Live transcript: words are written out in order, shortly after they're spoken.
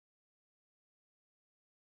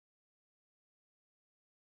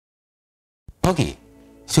Okay,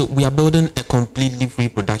 so we are building a completely free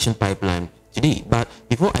production pipeline today, but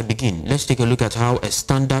before I begin, let's take a look at how a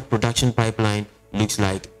standard production pipeline looks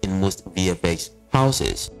like in most VFX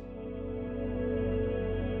houses.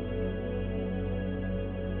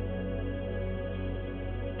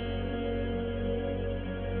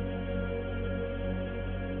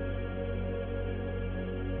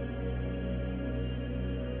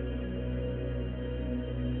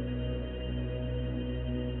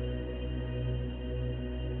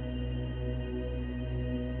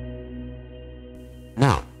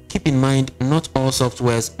 Now, keep in mind, not all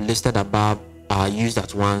softwares listed above are used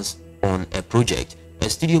at once on a project. A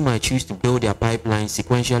studio might choose to build their pipeline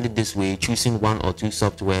sequentially this way, choosing one or two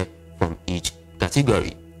software from each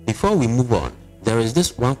category. Before we move on, there is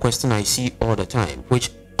this one question I see all the time, which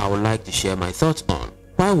I would like to share my thoughts on.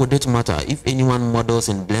 Why would it matter if anyone models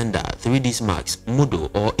in Blender, 3ds Max, Comodo,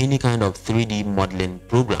 or any kind of 3D modeling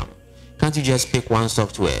program? Can't you just pick one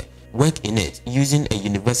software, work in it using a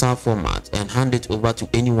universal format, and hand it over to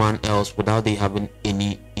anyone else without they having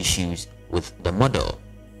any issues with the model?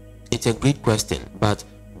 It's a great question, but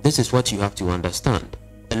this is what you have to understand.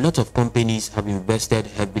 A lot of companies have invested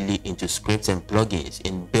heavily into scripts and plugins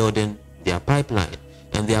in building their pipeline,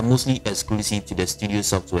 and they are mostly exclusive to the studio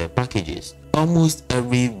software packages. Almost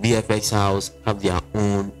every VFX house have their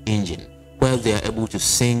own engine, where they are able to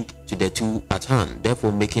sync to the tool at hand,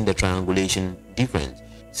 therefore making the triangulation different.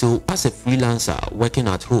 So as a freelancer working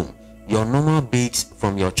at home, your normal breaks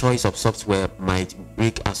from your choice of software might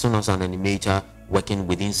break as soon as an animator working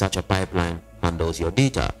within such a pipeline handles your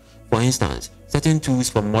data. For instance, certain tools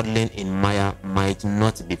for modeling in Maya might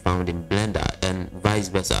not be found in Blender and vice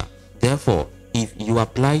versa. Therefore, if you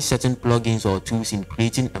apply certain plugins or tools in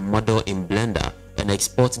creating a model in Blender and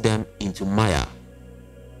export them into Maya,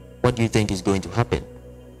 what do you think is going to happen?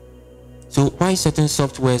 So why certain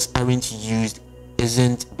softwares aren't used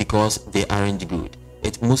isn't because they aren't good.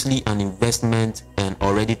 It's mostly an investment and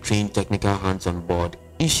already trained technical hands on board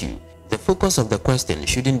issue. The focus of the question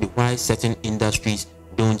shouldn't be why certain industries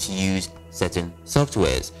don't use certain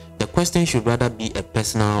softwares. The question should rather be a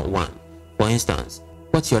personal one. For instance,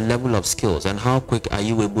 what's your level of skills and how quick are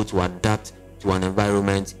you able to adapt to an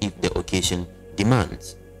environment if the occasion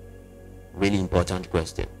demands? Really important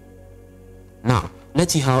question. Now,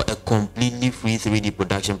 let's see how a completely free 3D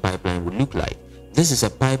production pipeline would look like. This is a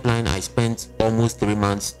pipeline I spent almost 3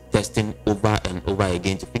 months testing over and over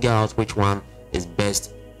again to figure out which one is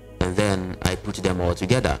best, and then I put them all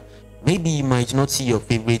together. Maybe you might not see your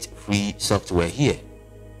favorite free software here.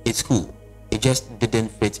 It's cool. It just didn't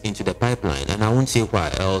fit into the pipeline, and I won't say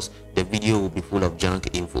why, else the video will be full of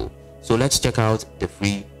junk info. So let's check out the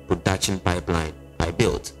free production pipeline I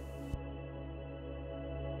built.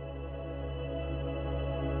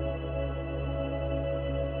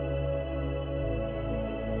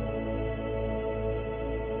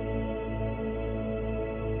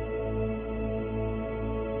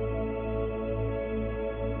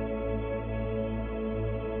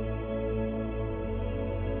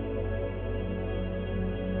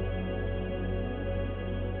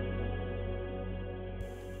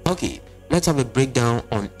 Okay, let's have a breakdown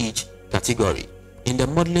on each category. In the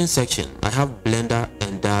modeling section, I have Blender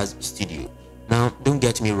and DAZ Studio. Now, don't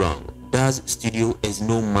get me wrong, DAZ Studio is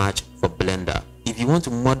no match for Blender. If you want to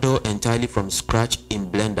model entirely from scratch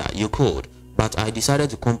in Blender, you could, but I decided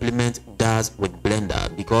to complement DAZ with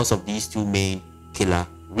Blender because of these two main killer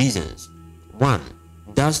reasons. 1.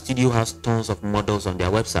 DAZ Studio has tons of models on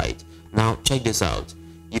their website. Now, check this out.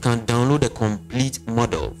 You can download a complete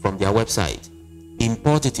model from their website,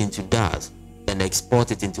 import it into DAZ, and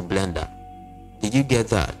export it into Blender. Did you get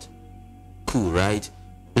that? Cool, right?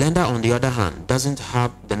 Blender, on the other hand, doesn't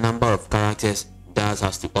have the number of characters DAZ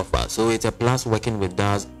has to offer, so it's a plus working with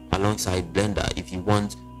DAZ alongside Blender if you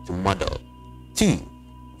want to model. 2.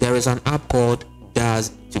 There is an app called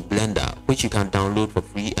DAZ to Blender, which you can download for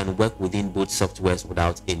free and work within both softwares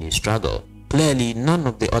without any struggle. Clearly, none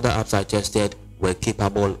of the other apps I tested were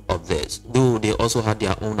capable of this, though they also had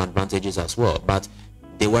their own advantages as well, but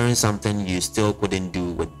they weren't something you still couldn't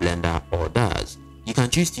do with Blender or DAZ. You can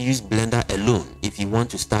choose to use Blender alone if you want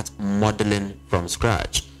to start modeling from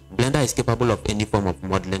scratch. Blender is capable of any form of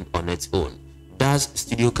modeling on its own. DAZ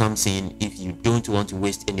Studio comes in if you don't want to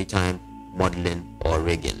waste any time modeling or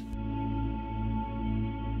rigging.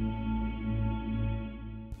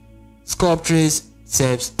 Sculptrace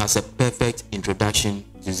serves as a perfect introduction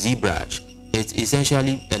to ZBrush. It's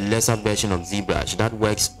essentially a lesser version of ZBrush that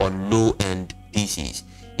works on low-end PCs.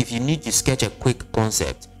 If you need to sketch a quick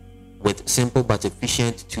concept with simple but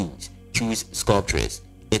efficient tools, choose Sculptrace.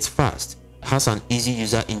 It's fast, has an easy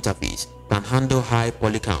user interface, can handle high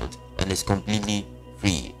poly count, and is completely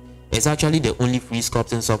free. It's actually the only free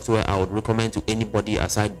sculpting software I would recommend to anybody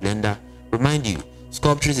aside Blender. Remind you,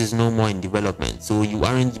 Sculptris is no more in development, so you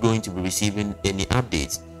aren't going to be receiving any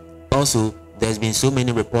updates. Also, there's been so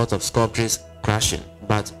many reports of Sculptris crashing,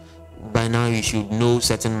 but by now you should know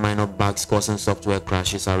certain minor bugs causing software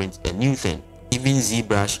crashes aren't a new thing. Even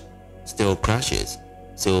ZBrush still crashes.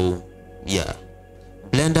 So yeah,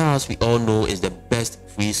 Blender, as we all know, is the best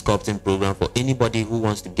free sculpting program for anybody who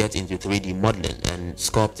wants to get into 3D modeling and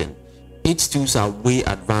sculpting. Its tools are way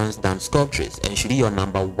advanced than Sculptris and should be your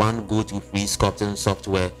 #1 go-to free sculpting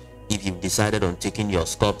software if you've decided on taking your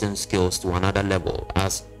sculpting skills to another level.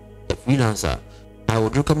 As a freelancer, I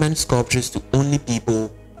would recommend Sculptris to only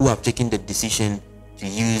people who have taken the decision to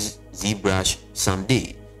use ZBrush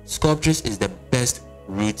someday. Sculptris is the best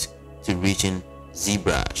route to reaching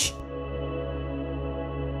ZBrush.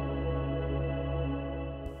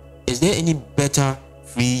 Is there any better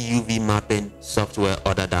free UV mapping software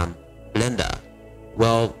other than Blender?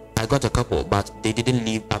 Well, I got a couple, but they didn't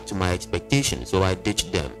live up to my expectations, so I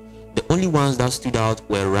ditched them. The only ones that stood out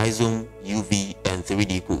were rizomuv and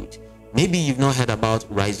 3D Code. Maybe you've not heard about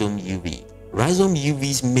rizomuv.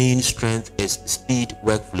 Rizomuv's main strength is speed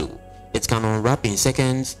workflow. It can unwrap in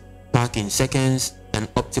seconds, pack in seconds,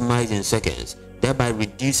 and optimize in seconds, thereby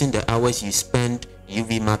reducing the hours you spend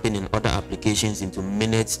UV mapping in other applications into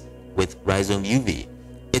minutes with rizomuv.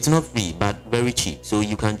 It's not free but very cheap, so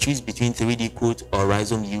you can choose between 3D Code or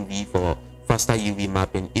rizomuv for faster UV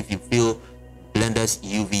mapping if you feel Blender's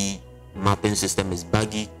UV mapping system is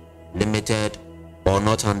buggy, limited, or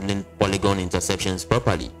not handling polygon interceptions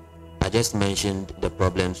properly. I just mentioned the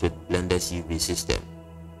problems with Blender's UV system.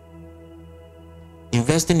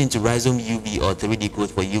 Investing into rizomuv or 3D Code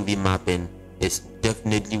for UV mapping is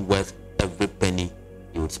definitely worth every penny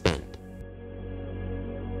you would spend.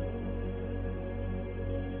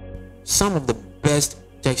 Some of the best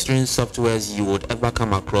texturing softwares you would ever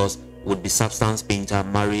come across would be Substance Painter,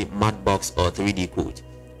 Mari, Matbox, or 3D Code.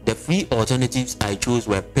 The free alternatives I chose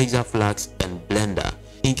were pixaflux and Blender.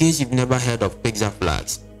 In case you've never heard of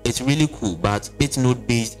pixaflux, it's really cool, but its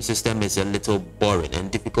node-based system is a little boring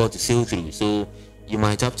and difficult to sail through, so you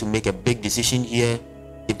might have to make a big decision here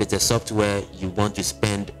if it's a software you want to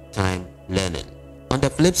spend time learning. On the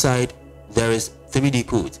flip side, there is 3D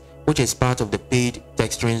Code, which is part of the paid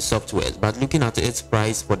texturing software, but looking at its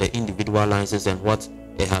price for the individual licenses and what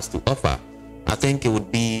it has to offer, I think it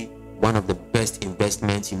would be one of the best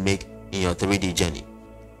investments you make in your 3D journey.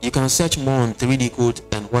 You can search more on 3D Code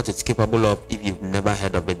and what it's capable of if you've never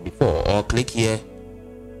heard of it before, or click here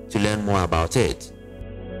to learn more about it.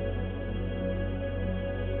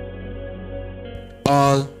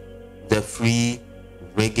 All the free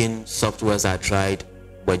rigging softwares I tried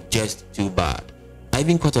were just too bad. I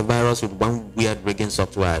even caught a virus with one weird rigging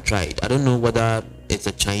software I tried. I don't know whether it's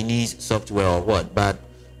a Chinese software or what, but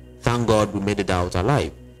thank God we made it out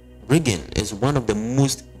alive. Rigging is one of the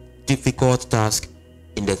most difficult tasks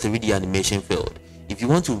in the 3D animation field. If you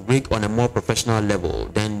want to rig on a more professional level,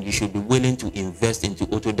 then you should be willing to invest into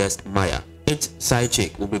Autodesk Maya. Its side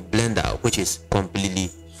chick will be Blender, which is completely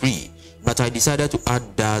free. But I decided to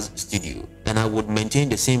add DAZ Studio, and I would maintain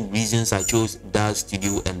the same reasons I chose DAZ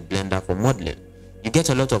Studio and Blender for modeling. You get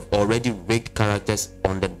a lot of already rigged characters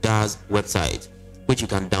on the DAZ website, which you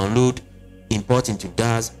can download, import into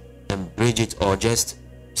DAZ, and bridge it, or just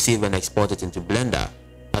save and export it into Blender.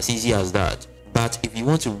 As easy as that. But if you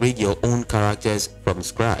want to rig your own characters from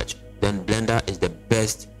scratch, then Blender is the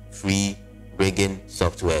best free rigging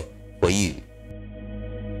software for you.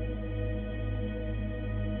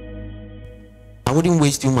 I wouldn't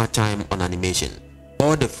waste too much time on animation.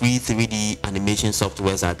 All the free 3D animation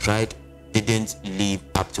softwares I tried didn't live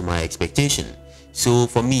up to my expectation. So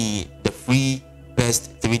for me, the free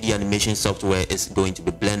best 3D animation software is going to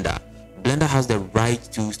be Blender. Blender has the right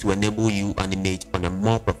tools to enable you animate on a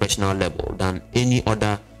more professional level than any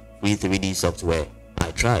other free 3D software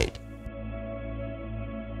I tried.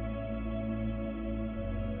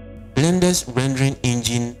 Blender's rendering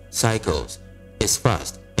engine cycles is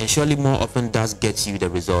fast and surely more often does get you the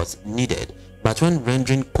results needed, but when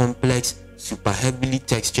rendering complex, super heavily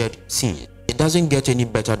textured scenes, it doesn't get any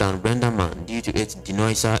better than RenderMan due to its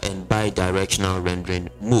denoiser and bi-directional rendering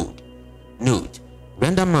mode. Note: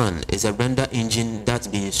 RenderMan is a render engine that's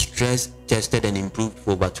been stress tested and improved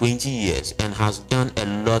for over 20 years and has done a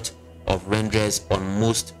lot of renders on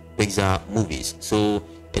most Pixar movies, so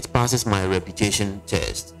it passes my reputation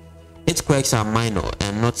test. Its quirks are minor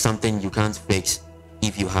and not something you can't fix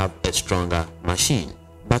if you have a stronger machine.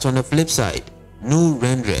 But on the flip side, no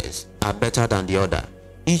renderers are better than the other.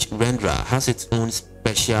 Each renderer has its own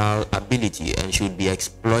special ability and should be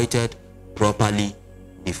exploited properly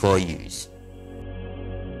before use.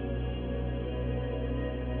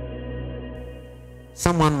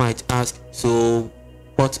 Someone might ask, so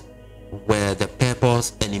what were the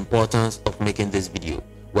purpose and importance of making this video?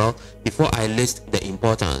 Well, before I list the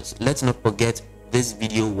importance, let's not forget this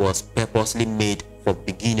video was purposely made for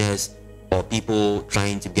beginners or people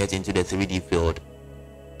trying to get into the 3D field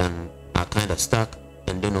and are kind of stuck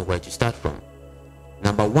and don't know where to start from.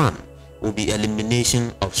 Number one will be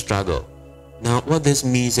elimination of struggle. Now, what this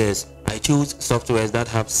means is I chose softwares that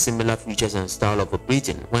have similar features and style of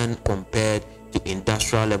operating when compared to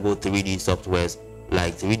industrial level 3D softwares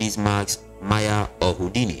like 3ds Max, Maya or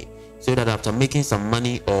Houdini, so that after making some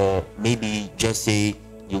money, or maybe just say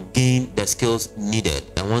you gain the skills needed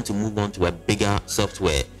and want to move on to a bigger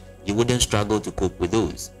software, you wouldn't struggle to cope with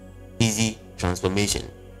those. Easy transformation.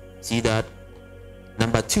 See that?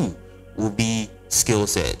 Number two will be skill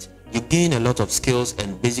set. You gain a lot of skills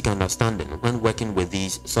and basic understanding when working with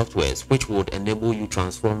these softwares, which would enable you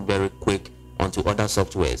transform very quick onto other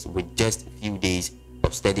softwares with just a few days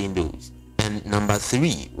of studying those. And number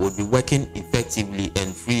three would be working effectively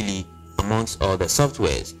and freely amongst all the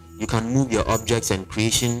softwares. You can move your objects and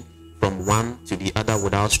creation from one to the other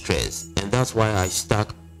without stress, and that's why I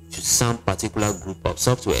stuck to some particular group of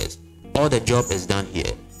softwares. All the job is done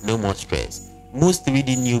here, no more stress. Most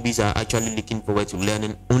 3D newbies are actually looking forward to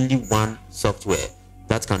learning only one software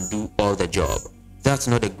that can do all the job. That's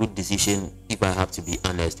not a good decision if I have to be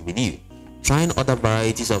honest with you. Trying other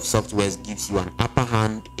varieties of softwares gives you an upper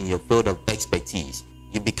hand in your field of expertise.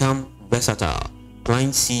 You become versatile.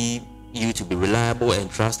 Clients see you to be reliable and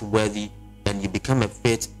trustworthy, and you become a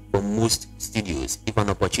fit for most studios if an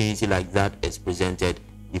opportunity like that is presented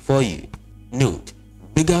before you. Note: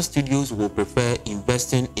 bigger studios will prefer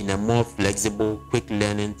investing in a more flexible, quick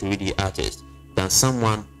learning 3D artist than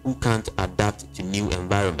someone who can't adapt to new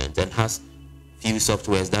environments and has few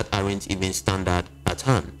softwares that aren't even standard at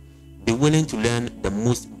hand. Be willing to learn the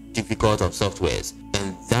most difficult of softwares,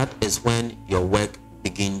 and that is when your work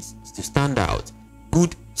begins to stand out.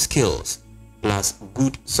 Good skills plus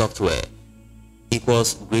good software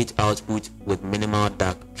equals great output with minimal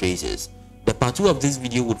dark traces. The part 2 of this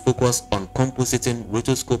video would focus on compositing,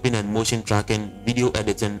 rotoscoping and motion tracking, video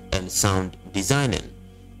editing and sound designing.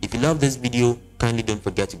 If you love this video, kindly don't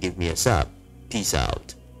forget to give me a sub. Peace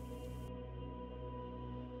out.